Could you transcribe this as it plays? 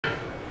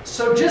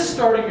So just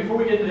starting, before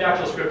we get into the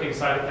actual scripting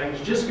side of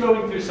things, just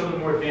going through some of the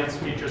more advanced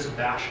features of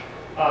Bash.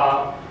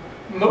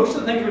 Most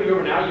of the things we're going to go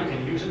over now you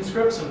can use in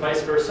scripts and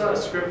vice versa. A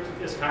script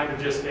is kind of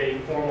just a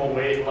formal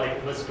way to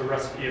like list a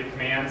recipe of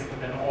commands that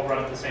then all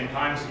run at the same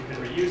time so you can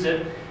reuse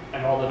it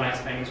and all the nice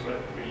things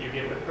you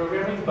get with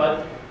programming.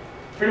 But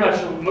pretty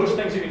much most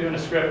things you can do in a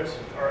script,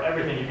 or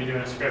everything you can do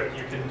in a script,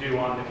 you can do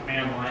on the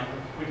command line.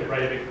 We could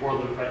write a big for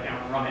loop right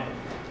now and run it.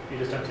 You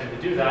just don't tend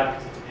to do that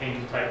because it's a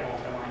pain to type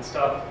multi-line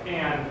stuff,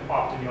 and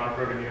often you want to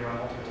program you to run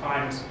multiple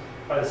times.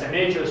 By the same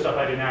nature, the stuff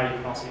I do now you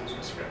can also use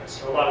with scripts.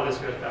 So a lot of this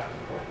goes back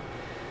and forth.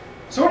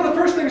 So one of the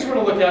first things we're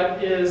going to look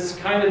at is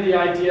kind of the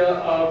idea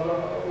of,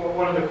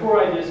 one of the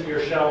core ideas of your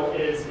shell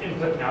is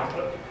input and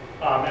output,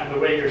 and the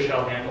way your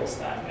shell handles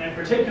that, and in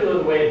particular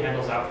the way it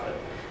handles output.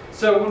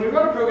 So when we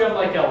run a program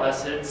like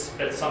ls, it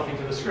spits something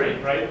to the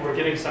screen, right? We're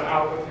getting some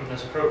output from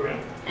this program.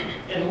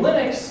 In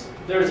Linux,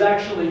 there's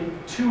actually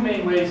two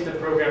main ways that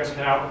programs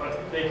can output.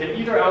 They can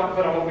either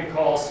output on what we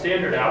call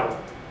stdout,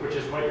 which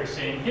is what you're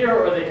seeing here,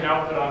 or they can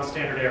output on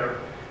stderr.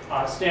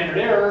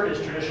 Stderr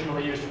is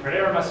traditionally used to print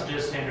error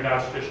messages,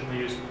 stdout is traditionally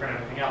used to print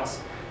everything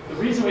else. The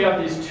reason we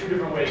have these two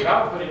different ways of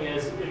outputting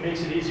is it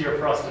makes it easier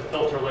for us to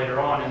filter later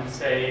on and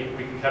say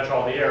we can catch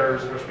all the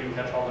errors versus we can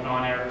catch all the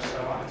non-errors,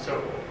 so on and so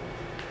forth.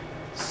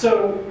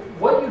 So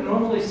what you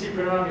normally see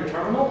printed on your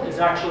terminal is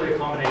actually a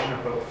combination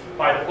of both.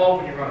 By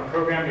default, when you run a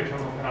program, your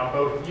terminal will print out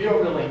both. You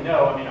don't really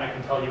know. I mean, I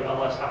can tell you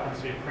ls happens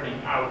to be printing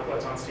out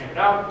what's on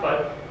stdout,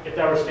 but if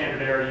that were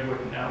stderr, you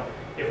wouldn't know.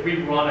 If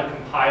we run a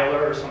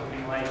compiler or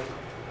something like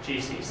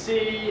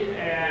GCC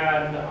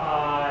and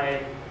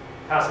I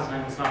pass a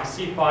line that's not a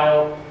C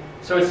file,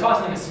 so it's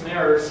tossing us some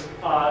errors.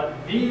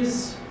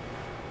 These,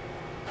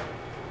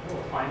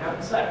 we'll find out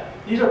in a sec.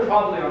 These are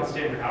probably on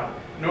stdout.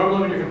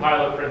 Normally when your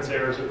compiler prints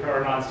errors or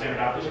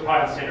non-stdout, these are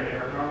probably on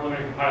stderr. Normally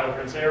when your compiler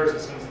prints errors, it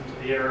sends them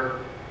to the error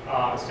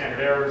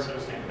stderr instead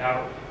of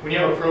stdout. When you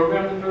have a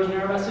program that throws an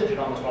error message, it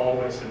almost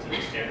always sends it to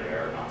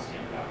stderr or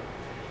non-stdout.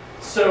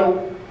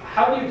 So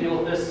how do you deal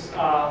with this?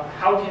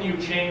 How can you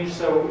change?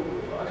 So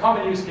a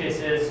common use case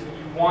is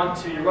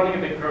you're running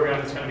a big program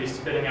that's going to be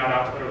spitting out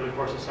output over the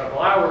course of several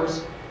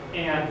hours,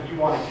 and you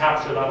want to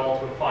capture that all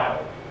to a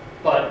file.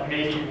 But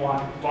maybe while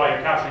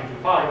you're capturing to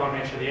a file, you want to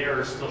make sure the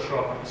errors still show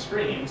up on the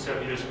screen, so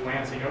if you're just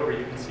glancing over,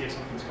 you can see if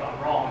something's gone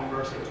wrong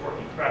versus it's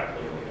working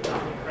correctly or it's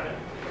not being printed.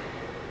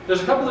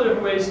 There's a couple of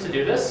different ways to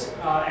do this,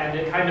 and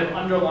it kind of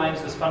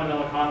underlines this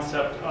fundamental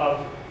concept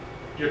of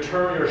your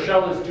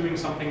shell is doing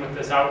something with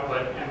this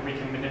output, and we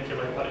can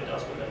manipulate what it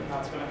does with it, and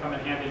that's going to come in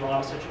handy in a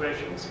lot of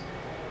situations.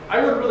 I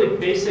wrote a really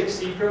basic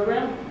C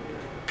program,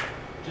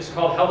 just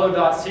called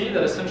hello.c,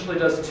 that essentially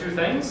does two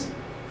things.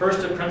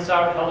 First, it prints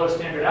out hello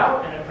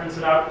stdout, and it prints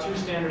it out to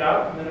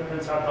stdout, and then it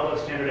prints out hello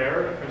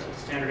stderr, and it prints it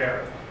to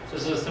stderr. So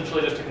this is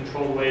essentially just a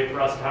controlled way for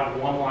us to have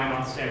one line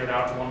on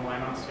stdout and one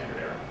line on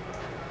stderr.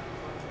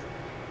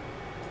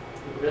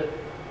 A little bit.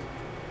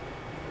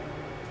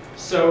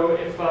 So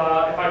if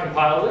I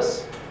compile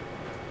this,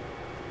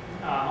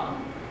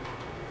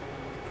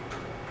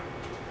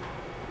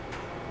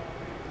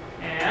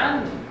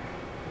 and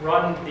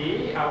run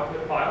the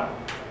output file,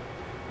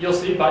 you'll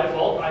see by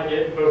default I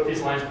get both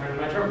these lines printed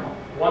in my terminal.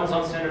 One's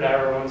on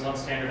stderr, one's on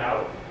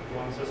stdout. The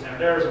one that says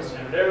stderr is on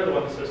stderr, the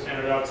one that says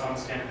stdout is on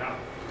stdout.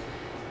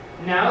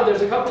 Now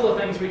there's a couple of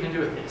things we can do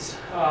with these.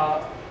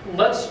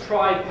 Let's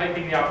try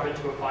piping the output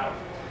to a file.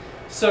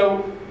 So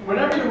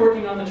whenever you're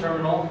working on the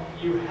terminal,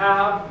 you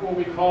have what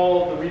we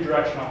call the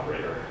redirection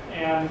operator.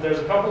 And there's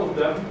a couple of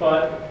them,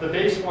 but the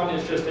base one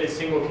is just a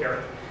single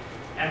caret.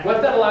 And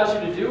what that allows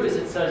you to do is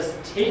it says,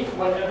 take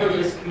whatever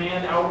this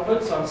command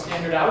outputs on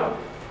stdout,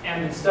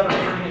 and instead of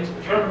turning it to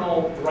the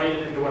terminal, write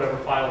it into whatever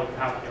file you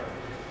have here.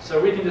 So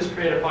we can just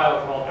create a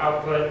file called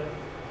output.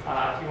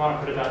 If you want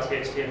to put a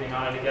 .txt ending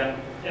on it, again,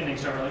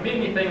 endings don't really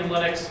mean anything in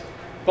Linux,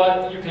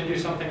 but you can do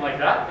something like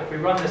that. If we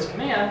run this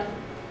command,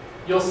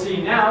 you'll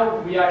see now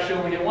we actually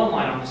only get one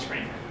line on the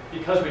screen.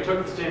 Because we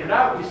took the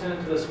stdout, we sent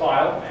it to this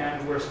file,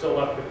 and we're still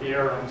left with the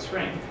error on the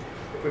screen.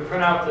 If we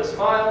print out this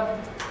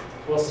file,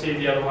 we'll see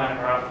the other line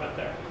of our output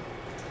there.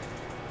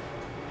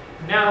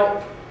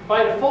 Now,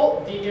 by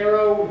default, the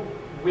arrow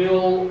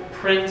will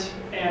print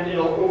and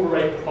it'll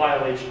overwrite the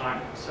file each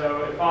time.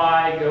 So if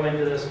I go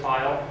into this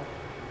file,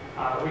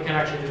 we can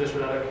actually do this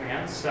with other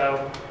commands.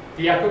 So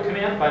the echo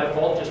command by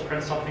default just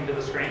prints something to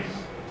the screen,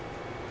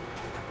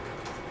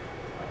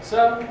 like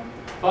so.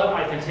 But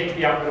I can take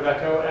the output of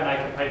echo and I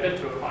can pipe it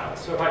to a file.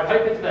 So if I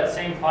pipe it to that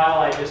same file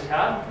I just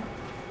had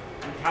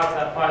and count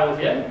that file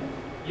again,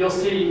 you'll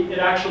see it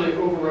actually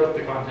overwrote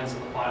the contents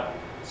of the file.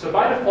 So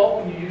by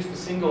default, when you use the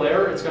single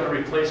error, it's going to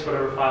replace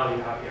whatever file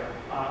you have here.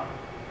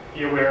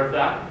 Be aware of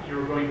that.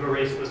 You're going to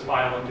erase this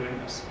file in doing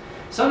this.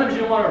 Sometimes you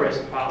don't want to erase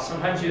the file.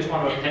 Sometimes you just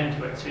want to append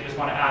to it. So you just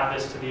want to add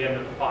this to the end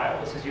of the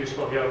file. This is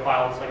useful if you have a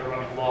file that's like a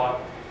running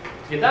log.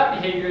 To get that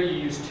behavior, you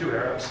use two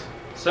arrows.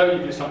 So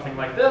you do something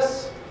like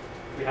this.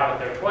 We have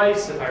it there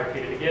twice. If I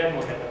repeat it again,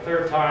 we'll get the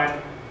third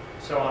time,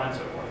 so on and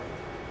so forth.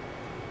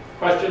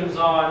 Questions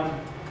on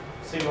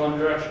single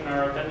indirection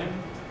or appending?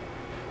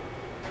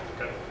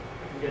 Good.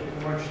 We can get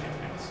into more interesting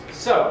things. commands.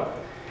 So,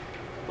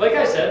 like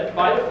I said,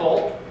 by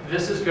default,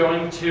 this is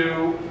going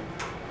to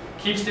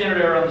keep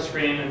standard error on the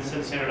screen and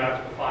send standard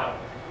out to the file.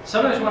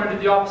 Sometimes we want to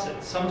do the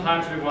opposite.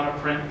 Sometimes we want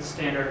to print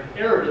standard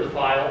error to the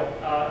file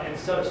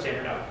instead of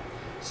standard out.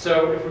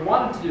 So if we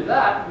wanted to do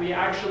that, we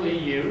actually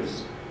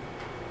use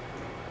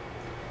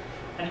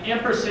an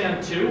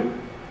 &2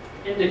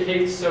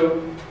 indicates,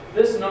 so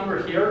this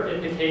number here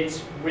indicates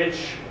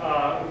which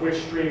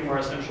stream we're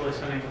essentially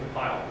sending to the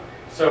file.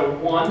 So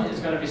 1 is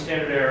going to be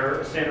standard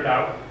error, standard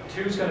out.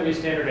 2 is going to be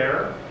standard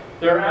error.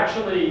 There are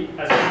actually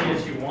as many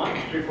as you want,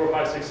 3, 4,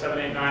 5, 6, 7,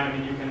 8, 9. I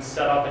mean, you can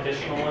set up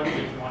additional ones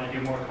if you want to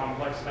do more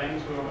complex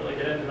things. We won't really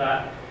get into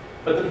that.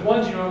 But the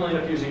ones you normally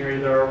end up using are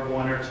either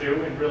 1 or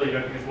 2, and really you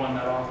don't use 1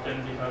 that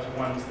often because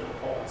 1 is the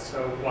default.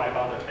 So why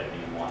bother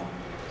typing in 1?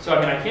 So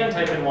I mean, I can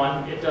type in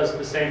 1. It does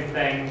the same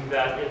thing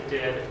that it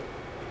did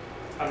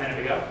a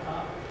minute ago.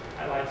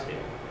 I lied to you.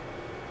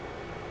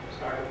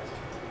 Sorry.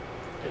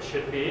 It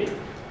should be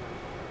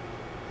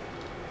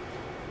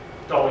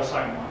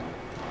 $1.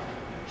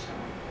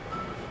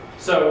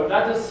 So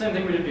that does the same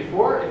thing we did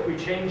before. If we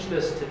change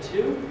this to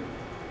 2,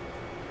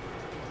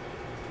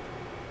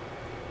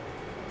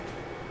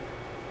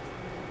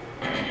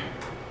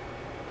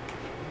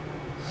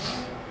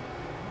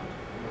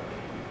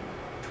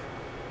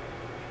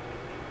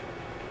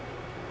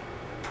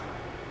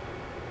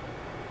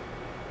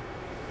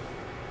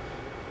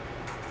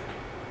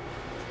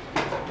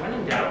 when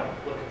in doubt,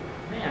 look at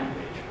the man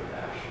page for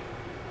Bash.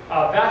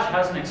 Bash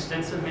has an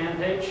extensive man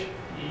page.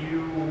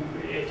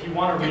 If you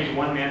want to read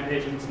one man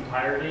page in its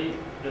entirety,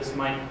 this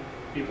might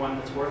be one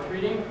that's worth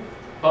reading,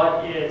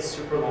 but it's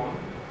super long.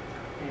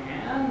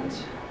 And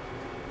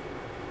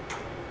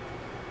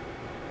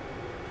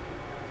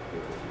we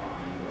will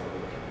find what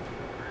we're looking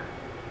for.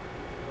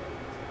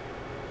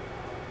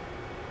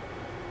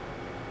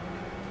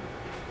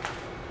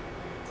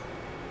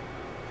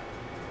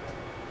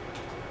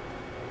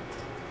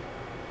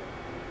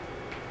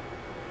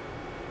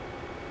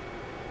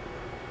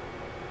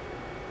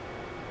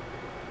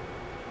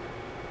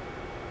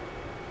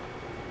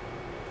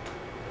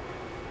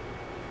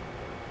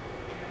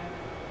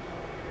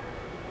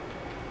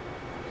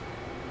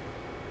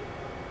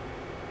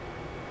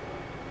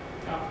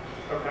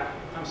 Okay,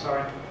 I'm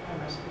sorry,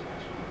 I missed the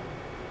attachment.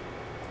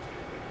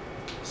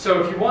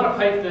 So if you want to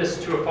pipe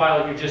this to a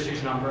file, you just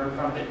use number in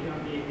front of it. You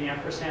don't need the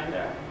ampersand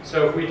there.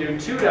 So if we do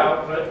 2 to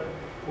output,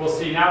 we'll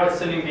see now it's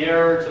sending the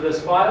error to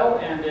this file,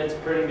 and it's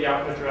printing the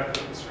output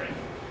directly to the screen.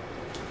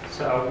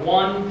 So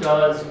 1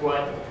 does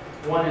what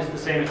 1 is the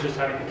same as just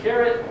having the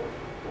caret.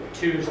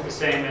 2 is the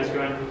same as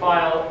going to the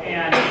file,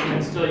 and you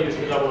can still use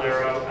the double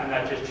arrow, and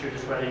that just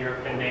chooses whether you're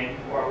pending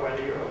or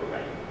whether you're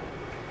overwriting.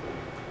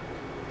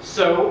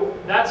 So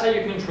that's how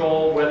you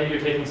control whether you're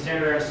taking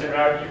standard error and standard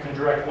out. You can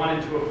direct one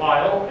into a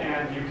file,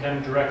 and you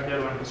can direct the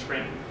other one to the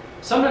screen.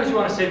 Sometimes you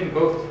want to save them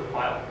both to the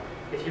file.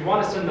 If you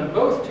want to send them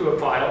both to a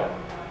file,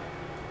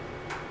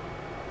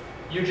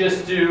 you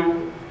just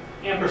do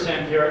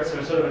ampersand caret, so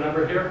instead of a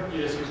number here,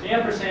 you just use the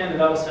ampersand, and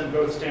that'll send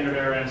both standard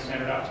error and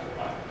standard out to the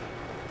file.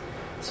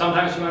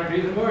 Sometimes you want to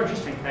do even more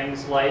interesting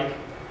things, like,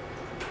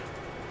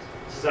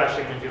 this is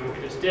actually going to do what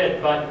we just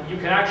did, but you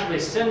can actually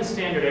send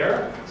standard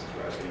error, this is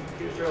where I was getting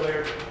confused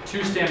earlier,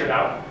 to standard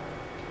out.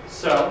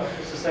 So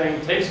this is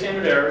saying take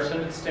standard error,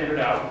 send it to standard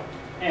out,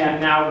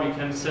 and now we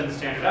can send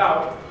standard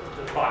out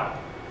to the file.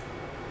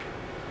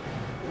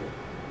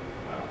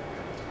 Well,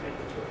 let's make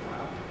it to a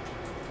file.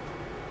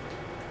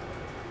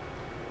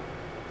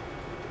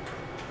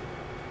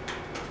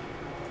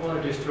 We'll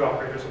introduce 2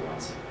 operators at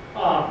once.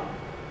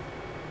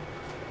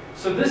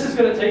 So this is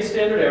going to take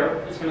standard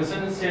error, it's going to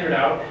send it standard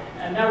out,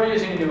 and now we're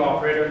using a new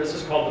operator. This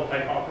is called the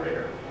pipe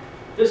operator.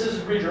 This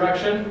is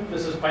redirection,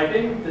 this is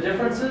piping. The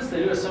difference is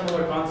they do a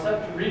similar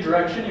concept.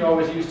 Redirection you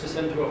always use to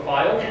send to a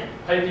file,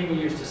 piping you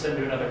use to send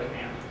to another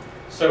command.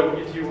 So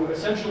if you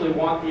essentially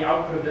want the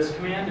output of this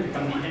command to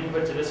become the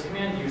input to this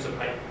command, you use a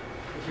pipe.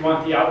 If you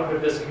want the output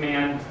of this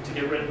command to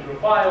get written to a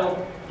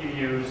file, you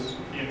use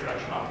the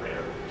redirection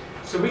operator.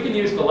 So we can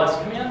use the less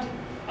command.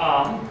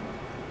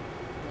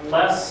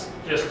 Less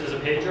just as a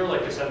pager,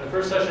 like I said in the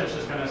first session, it's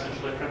just going to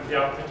essentially print the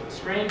output to the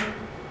screen.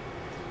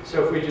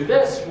 So if we do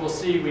this, we'll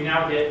see we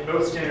now get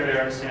both standard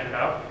error and standard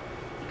out,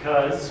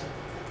 because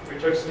we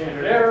took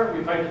standard error,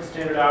 we piped it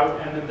standard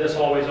out, and then this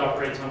always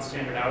operates on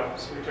standard out.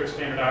 So we took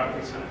standard out and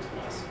we sent it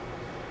to less.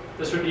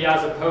 This would be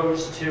as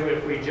opposed to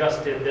if we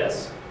just did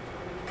this.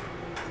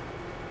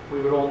 We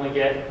would only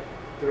get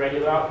the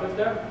regular output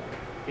there.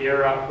 The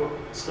error output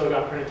still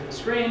got printed to the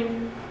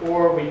screen,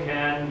 or we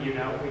can, we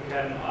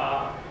can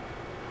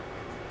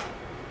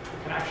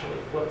actually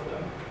flip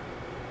them.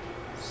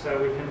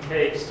 So we can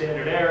take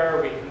standard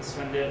error, we can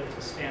send it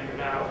to standard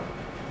out.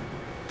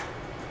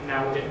 And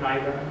now we'll get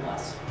neither and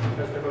less,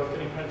 because they're both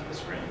getting printed to the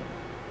screen.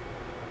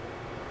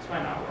 This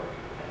might not work.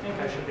 I think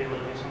I should be able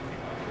to do something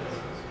like this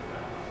as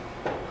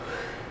well.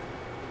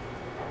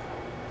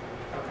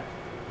 Okay.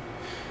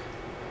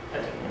 That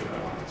didn't do what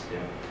I wanted to do.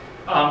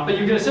 But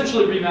you can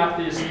essentially remap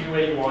these any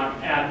way you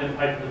want and then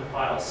pipe into the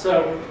file.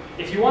 So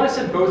if you want to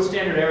send both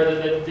standard error,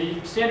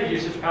 the standard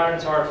usage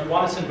patterns are if you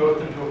want to send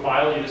both into a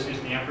file, you just use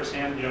the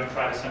ampersand. You don't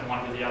try to send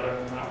one to the other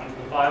and that one to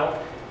the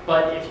file.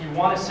 But if you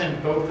want to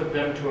send both of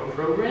them to a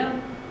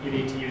program, you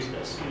need to use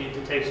this. You need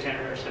to take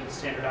standard error, send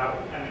standard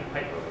out, and then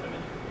pipe both of them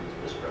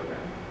into this program.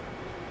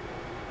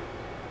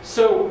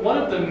 So one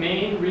of the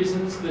main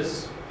reasons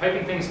this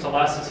piping things to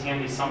less is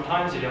handy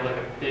sometimes. If you have like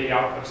a big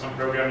output of some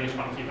program, you just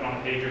want to keep it on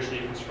a pager so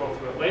you can scroll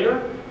through it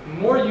later.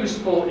 More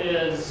useful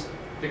is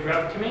the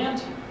grep command,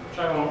 which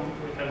I won't,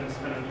 we can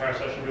spend an entire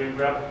session doing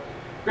grep.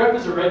 Grep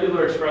is a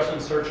regular expression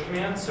search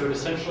command, so it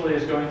essentially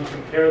is going to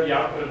compare the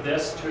output of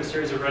this to a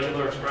series of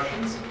regular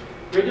expressions.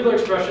 Regular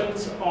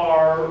expressions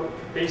are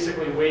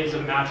basically ways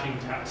of matching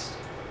text.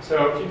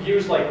 So if you've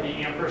used like the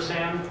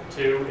ampersand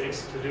to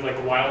do like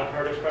a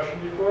wildcard expression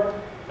before,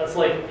 that's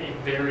like a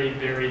very,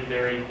 very,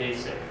 very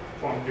basic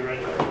form of your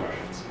regular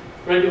expressions.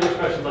 Regular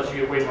expressions lets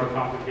you get way more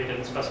complicated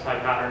and specify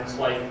patterns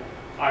like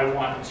I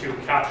want to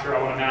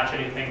match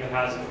anything that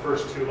has the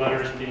first 2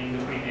 letters being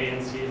between A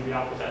and C in the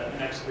alphabet, and the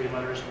next 3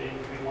 letters being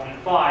between 1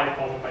 and 5,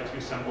 followed by 2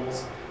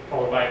 symbols,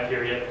 followed by a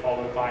period,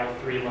 followed by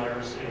 3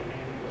 letters in the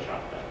English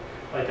alphabet.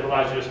 Like it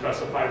allows you to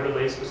specify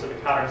really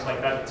specific patterns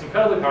like that. It's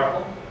incredibly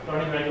powerful.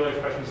 Learning regular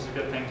expressions is a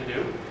good thing to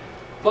do.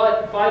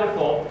 But by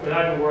default,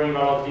 without even worrying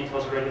about all the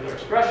details of regular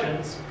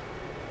expressions,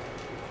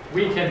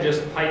 we can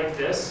just pipe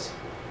this.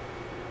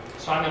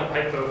 So I'm going to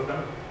pipe both of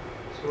them.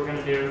 So we're going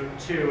to do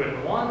 2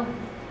 and 1,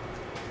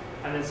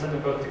 and then send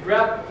them both to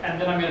grep. And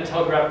then I'm going to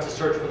tell grep to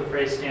search for the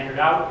phrase standard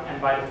out. And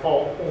by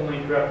default, only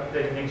grep,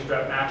 the things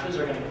grep matches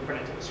are going to get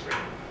printed to the screen.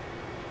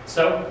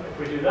 So if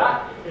we do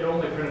that, it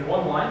only printed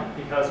 1 line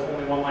because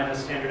only 1 line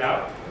has standard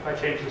out. If I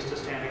change this to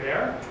standard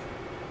error,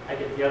 I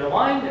get the other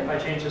line. If I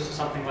change this to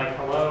something like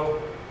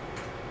hello,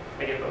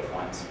 I get both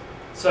lines.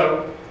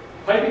 So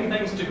piping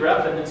things to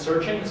grep and then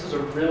searching, this is a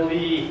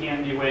really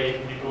handy way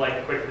if you need to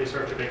like quickly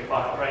search a big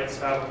file, right?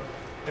 So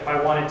if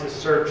I wanted to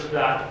search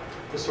the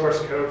source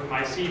code for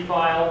my C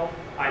file,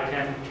 I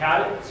can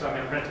cat it. So I'm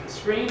going to print to the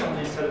screen.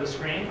 Only instead of the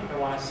screen, I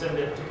want to send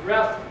it to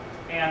grep,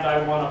 and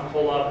I want to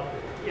pull up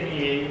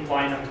any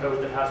line of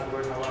code that has the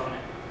word hello in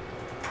it.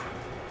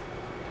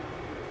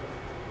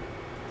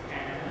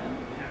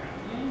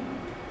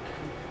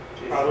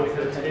 Probably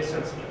because it's case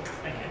sensitive.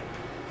 Thank you.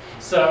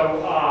 So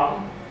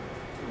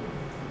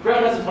grep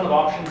has a ton of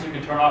options. You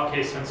can turn off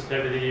case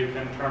sensitivity. You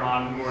can turn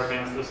on more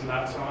advanced this and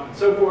that, so on and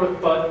so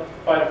forth. But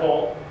by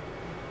default,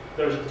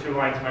 those are the 2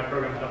 lines in my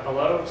program that have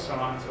hello, so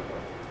on and so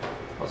forth.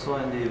 Also,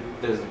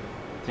 there's a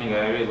thing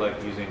I really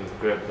like using with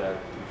grep that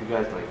if you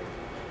guys like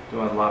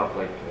doing a lot of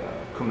like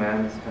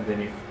commands, and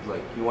then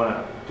you want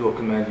to do a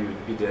command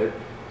you did,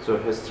 so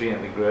history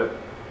and the grep,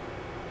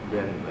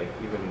 then like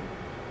even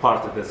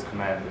part of this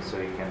command so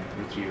you can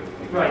retrieve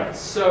it. Right,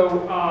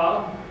 so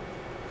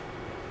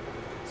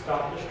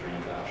stop history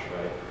and bash,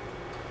 right?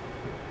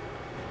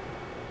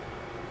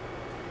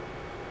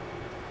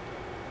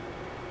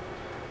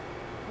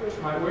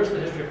 Where's the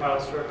history file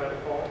stored by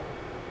default?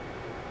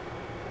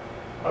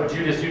 Oh,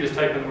 you just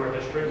type in the word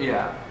history?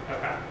 Yeah.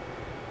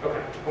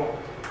 Okay, cool.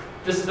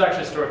 This is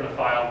actually stored in a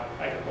file.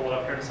 I can pull it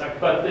up here in a sec.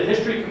 But the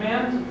history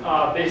command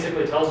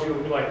basically tells you,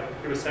 like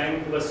he was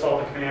saying, lists all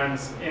the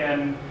commands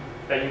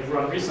that you've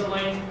run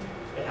recently.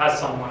 It has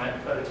some on it,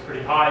 but it's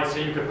pretty high, so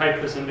you could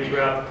pipe this into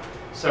grep.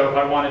 So if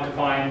I wanted to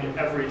find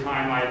every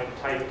time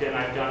I've typed in,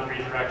 I've done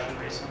redirection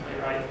recently,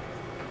 right?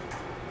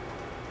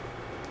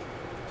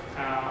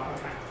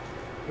 Okay.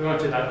 We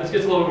won't do that. This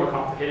gets a little more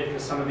complicated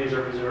because some of these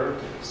are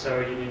reserved, so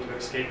you need to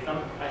escape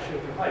them. Actually,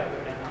 we can probably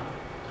put it in now.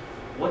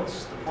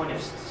 What's the point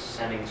of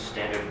sending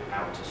standard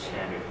out to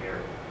standard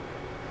error?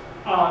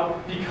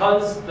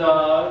 Because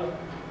the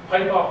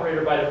pipe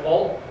operator by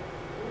default,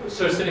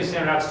 so sending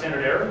standard out to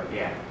standard error.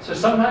 Yeah. So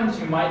sometimes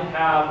you might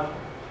have,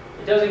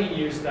 it doesn't get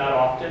used that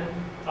often.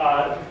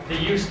 The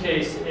use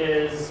case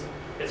is,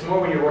 it's more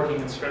when you're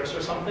working in scripts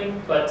or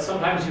something, but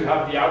sometimes you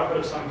have the output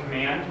of some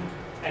command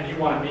and you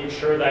want to make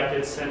sure that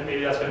gets sent,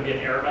 maybe that's going to be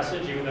an error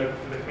message, even though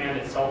for the command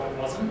itself it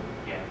wasn't.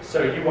 Yeah.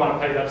 So you want to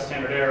pipe that to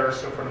standard error,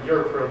 so from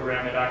your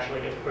program it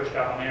actually gets pushed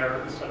out on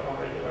error instead of on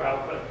regular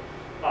output.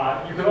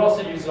 You could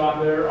also use it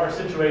on, there are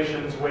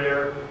situations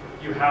where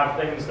you have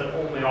things that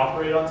only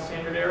operate on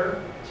standard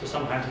error, so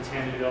sometimes it's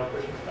handy to be able to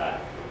push into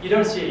that. You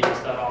don't see it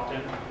used that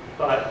often,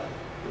 but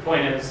the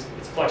point is,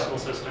 it's a flexible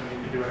system,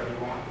 you can do whatever you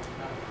want.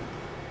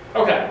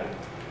 Okay,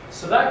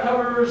 so that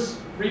covers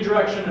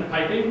redirection and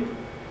piping.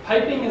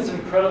 Piping is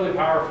incredibly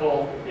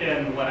powerful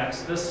in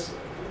Linux.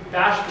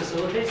 Bash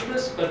facilitates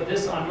this, but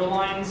this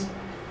underlines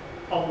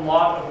a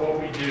lot of what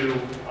we do,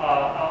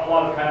 a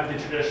lot of kind of the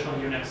traditional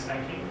Unix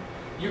thinking.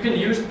 You can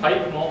use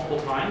pipe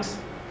multiple times.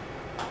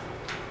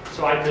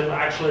 So I did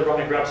actually run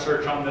a grep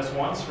search on this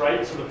once,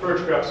 right? So the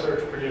first grep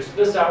search produced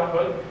this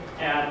output,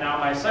 and now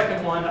my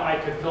second one, I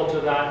could filter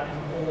that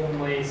and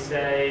only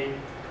say,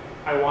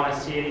 I want to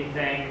see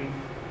anything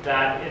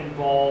that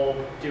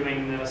involved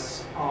doing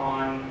this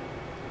on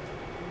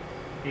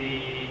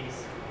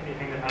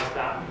anything that has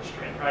that in the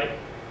string, right?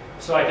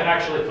 So I can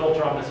actually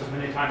filter on this as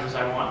many times as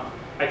I want.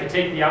 I could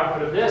take the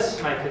output of this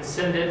and I could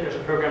send it. There's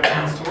a program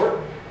called sort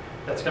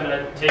that's going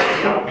to take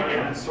the output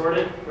and sort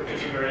it, which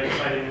is very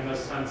exciting in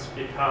this sense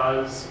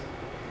because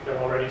they're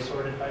already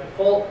sorted by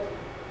default.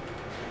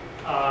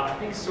 I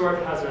think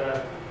sort has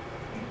a,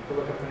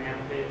 look up the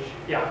command page.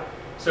 Yeah.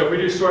 So if we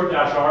do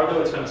sort-r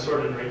though, it's going to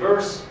sort it in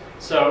reverse.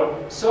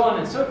 So on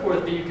and so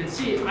forth, but you can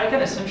see I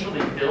can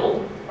essentially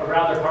build a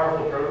rather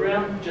powerful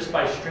program just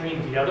by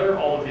stringing together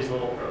all of these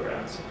little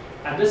programs.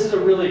 And this is a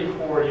really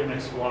core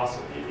Unix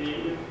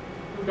philosophy.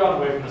 We've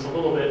gotten away from this a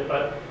little bit,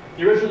 but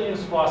the original Unix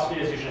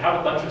philosophy is you should have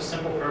a bunch of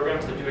simple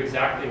programs that do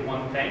exactly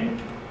one thing,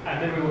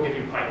 and then we will give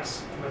you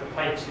pipes. And with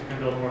pipes, you can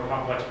build more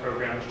complex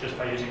programs just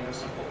by using those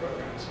simple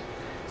programs.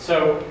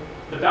 So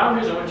the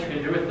boundaries on what you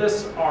can do with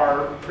this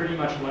are pretty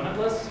much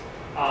limitless.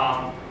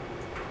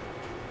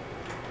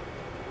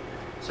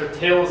 So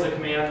tail is a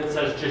command that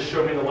says just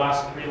show me the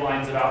last 3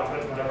 lines of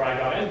output whenever I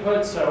got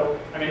input. So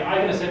I mean, I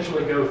can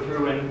essentially go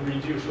through and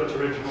reduce what's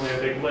originally a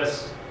big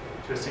list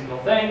to a single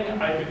thing.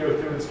 I could go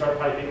through and start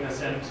piping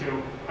this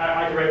into,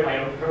 I could write my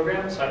own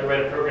program. So I could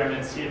write a program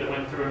in C that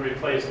went through and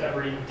replaced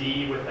every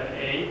D with an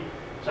A.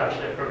 There's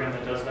actually a program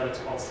that does that. It's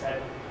called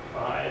set.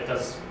 It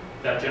does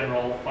that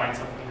general find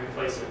something,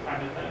 replace it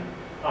kind of thing.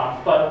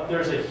 But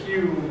there's a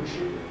huge,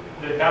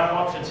 the bound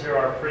options here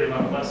are pretty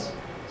limitless.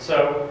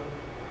 So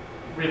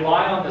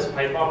rely on this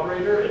pipe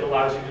operator. It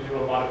allows you to do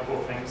a lot of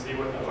cool things that you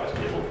wouldn't otherwise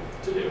be able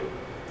to do.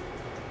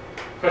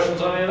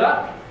 Questions on any of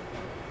that?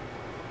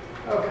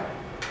 Okay.